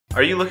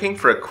Are you looking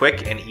for a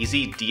quick and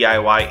easy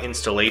DIY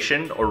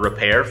installation or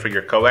repair for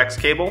your Coax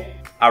cable?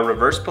 Our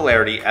reverse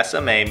polarity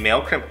SMA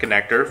male crimp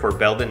connector for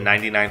Belden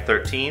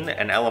 9913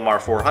 and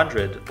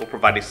LMR-400 will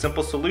provide a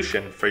simple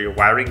solution for your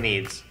wiring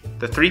needs.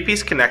 The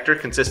three-piece connector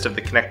consists of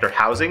the connector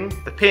housing,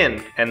 the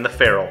pin, and the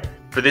ferrule.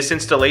 For this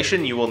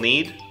installation you will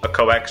need a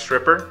Coax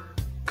stripper,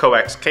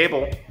 Coax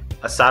cable,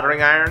 a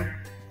soldering iron,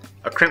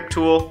 a crimp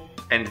tool,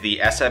 and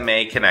the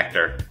SMA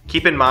connector.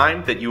 Keep in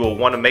mind that you will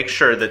want to make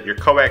sure that your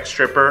Coax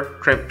stripper,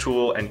 crimp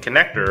tool, and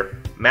connector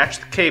match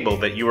the cable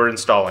that you are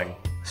installing.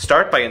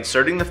 Start by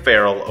inserting the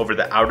ferrule over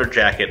the outer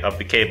jacket of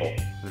the cable.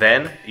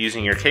 Then,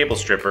 using your cable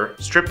stripper,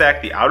 strip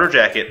back the outer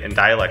jacket and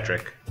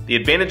dielectric. The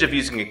advantage of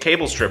using a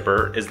cable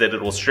stripper is that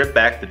it will strip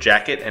back the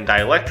jacket and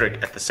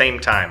dielectric at the same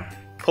time.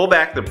 Pull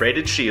back the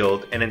braided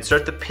shield and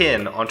insert the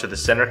pin onto the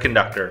center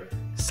conductor.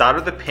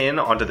 Solder the pin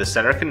onto the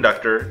center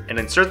conductor and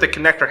insert the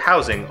connector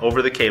housing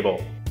over the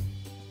cable.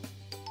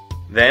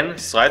 Then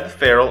slide the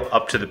ferrule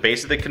up to the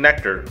base of the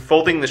connector,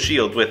 folding the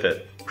shield with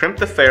it. Crimp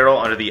the ferrule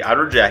under the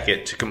outer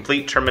jacket to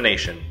complete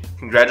termination.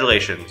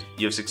 Congratulations,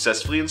 you have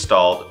successfully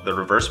installed the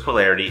reverse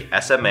polarity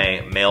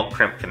SMA male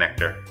crimp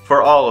connector.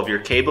 For all of your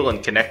cable and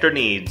connector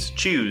needs,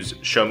 choose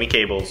Show Me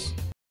Cables.